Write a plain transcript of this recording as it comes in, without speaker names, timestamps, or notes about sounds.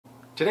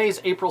Today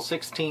is April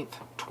 16th,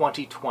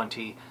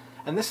 2020,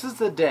 and this is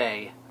the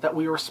day that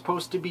we were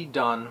supposed to be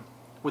done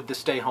with the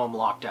stay-home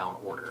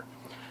lockdown order.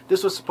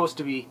 This was supposed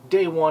to be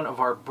day one of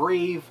our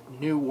brave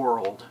new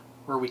world,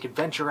 where we could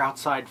venture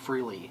outside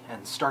freely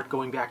and start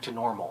going back to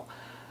normal.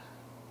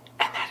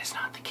 And that is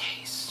not the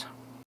case.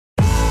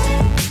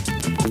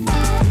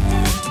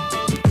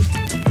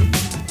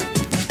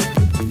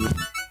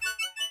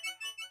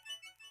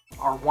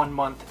 Our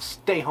 1-month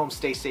stay home,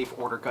 stay safe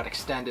order got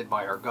extended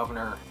by our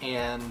governor,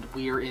 and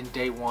we are in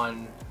day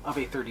one of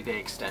a 30-day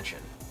extension.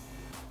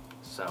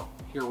 So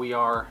here we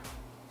are,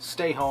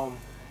 stay home,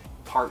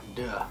 part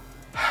 2.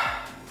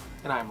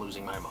 And I'm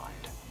losing my mind.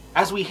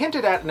 As we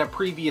hinted at in a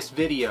previous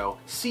video,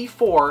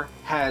 C4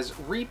 has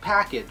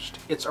repackaged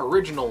its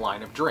original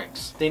line of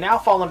drinks. They now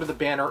fall under the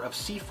banner of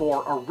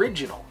C4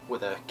 Original,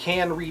 with a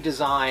can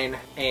redesign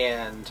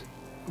and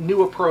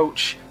new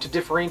approach to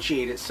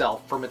differentiate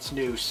itself from its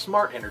new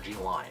Smart Energy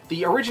line.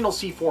 The original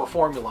C4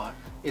 formula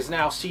is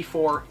now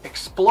C4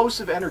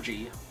 Explosive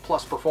Energy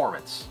plus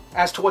Performance.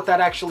 As to what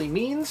that actually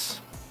means,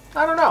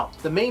 I don't know.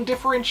 The main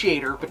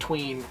differentiator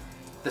between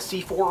the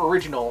C4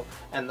 Original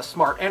and the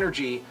Smart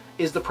Energy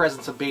is the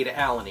presence of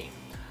beta-alanine.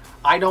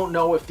 I don't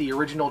know if the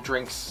original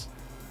drinks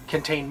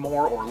contain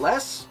more or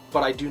less,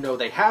 but I do know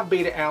they have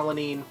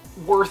beta-alanine.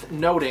 Worth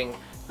noting,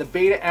 the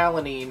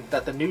beta-alanine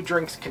that the new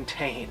drinks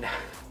contain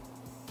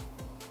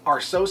are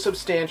so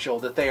substantial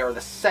that they are the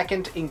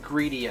second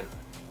ingredient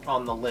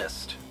on the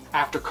list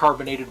after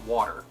carbonated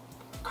water.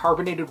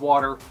 Carbonated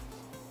water,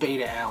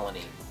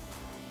 beta-alanine.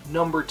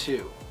 Number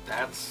 2.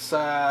 That's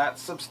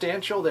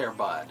substantial there,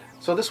 bud.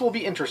 So this will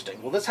be interesting.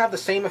 Will this have the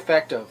same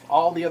effect of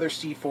all the other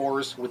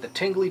C4s with the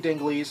tingly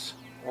dinglies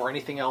or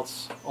anything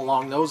else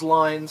along those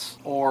lines,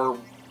 or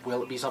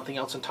will it be something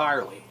else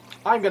entirely?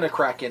 I'm gonna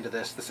crack into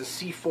this. This is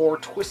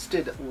C4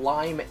 Twisted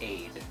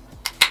Limeade.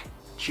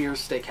 Cheers,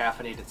 stay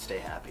caffeinated, stay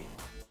happy.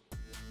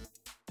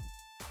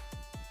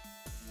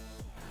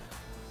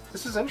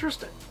 This is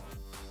interesting.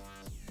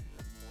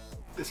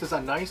 This is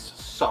a nice,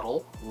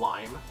 subtle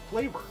lime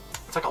flavor.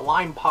 It's like a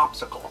lime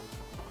popsicle.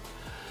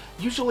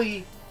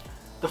 Usually,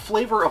 the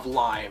flavor of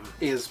lime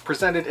is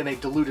presented in a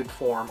diluted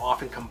form,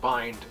 often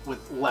combined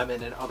with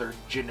lemon and other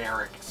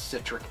generic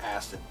citric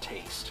acid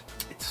taste.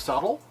 It's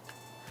subtle,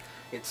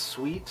 it's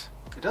sweet,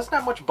 it doesn't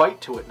have much bite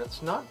to it, and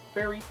it's not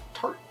very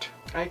tart.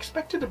 I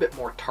expected a bit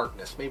more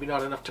tartness, maybe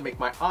not enough to make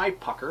my eye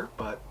pucker,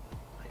 but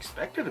I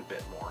expected a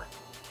bit more.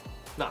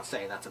 Not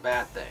saying that's a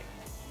bad thing,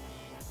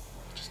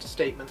 just a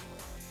statement.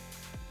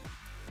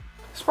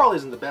 This probably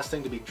isn't the best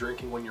thing to be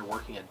drinking when you're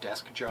working a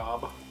desk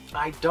job.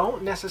 I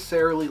don't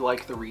necessarily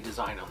like the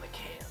redesign on the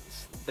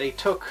cans. They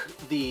took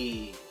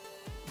the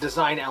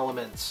design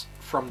elements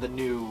from the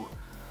new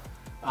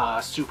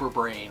Super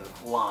Brain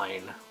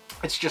line.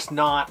 It's just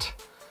not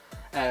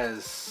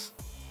as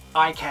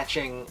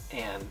eye-catching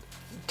and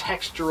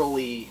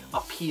texturally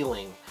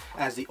appealing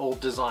as the old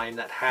design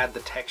that had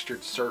the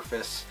textured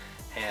surface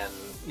and,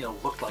 you know,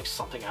 looked like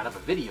something out of a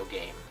video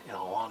game, in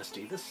all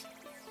honesty. This,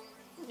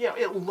 yeah,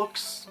 it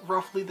looks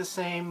roughly the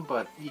same,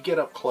 but you get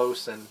up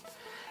close and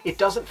it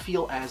doesn't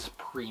feel as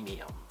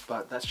premium,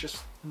 but that's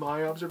just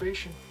my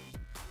observation.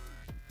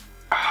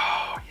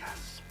 Oh,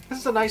 yes. This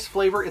is a nice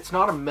flavor. It's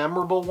not a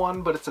memorable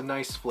one, but it's a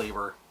nice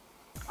flavor.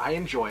 I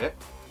enjoy it.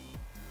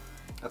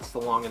 That's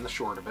the long and the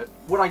short of it.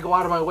 Would I go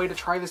out of my way to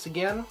try this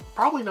again?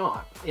 Probably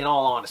not, in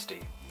all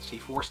honesty.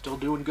 C4 still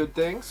doing good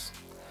things.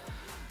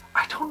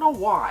 I don't know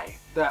why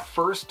that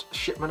first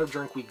shipment of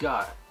drink we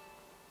got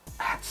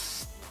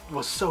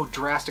was so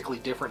drastically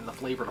different in the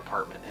flavor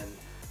department, and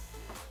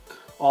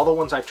all the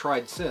ones I've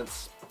tried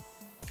since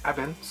have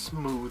been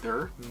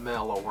smoother,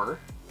 mellower,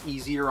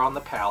 easier on the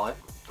palate.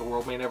 The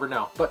world may never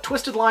know. But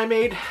Twisted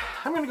Limeade,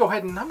 I'm going to go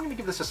ahead and I'm going to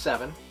give this a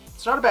 7.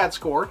 It's not a bad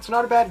score. It's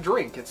not a bad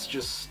drink. It's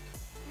just,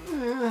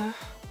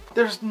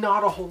 there's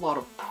not a whole lot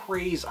of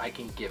praise I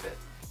can give it.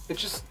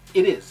 It's just,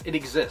 it is. It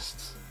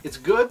exists. It's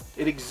good.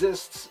 It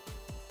exists.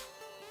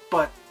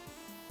 But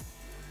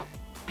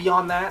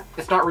beyond that,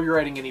 it's not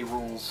rewriting any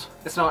rules.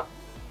 It's not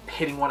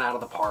hitting one out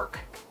of the park.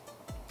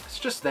 It's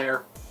just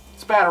there.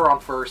 It's batter on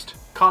first,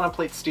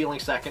 contemplates stealing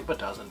second, but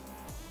doesn't.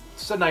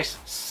 It's a nice,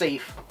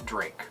 safe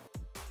drink.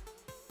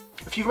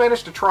 If you've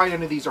managed to try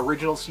any of these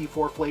original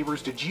C4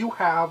 flavors, did you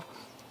have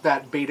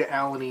that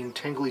beta-alanine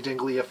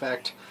tingly-dingly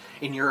effect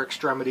in your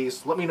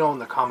extremities? Let me know in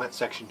the comment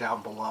section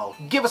down below.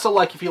 Give us a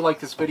like if you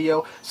like this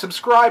video.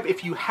 Subscribe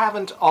if you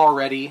haven't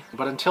already.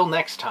 But until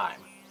next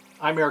time,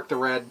 I'm Eric the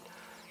Red.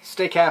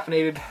 Stay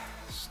caffeinated,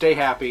 stay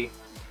happy.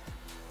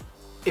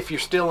 If you're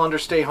still under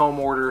stay-home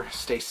order,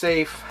 stay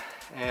safe,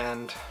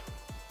 and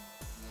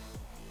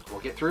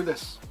we'll get through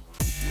this.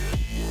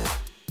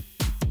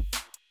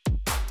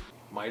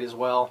 Might as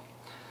well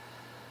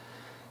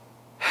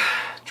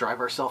drive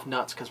ourselves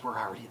nuts because we're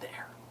already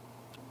there.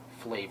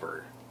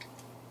 Flavor.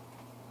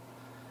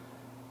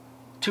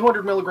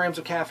 200 milligrams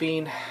of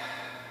caffeine.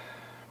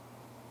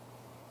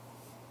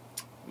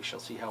 We shall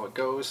see how it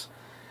goes.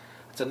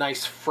 It's a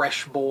nice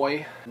fresh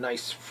boy,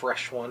 nice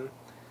fresh one.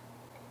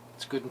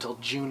 It's good until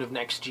June of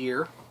next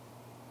year.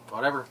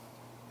 Whatever.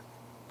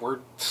 we're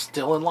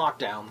still in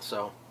lockdown,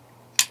 so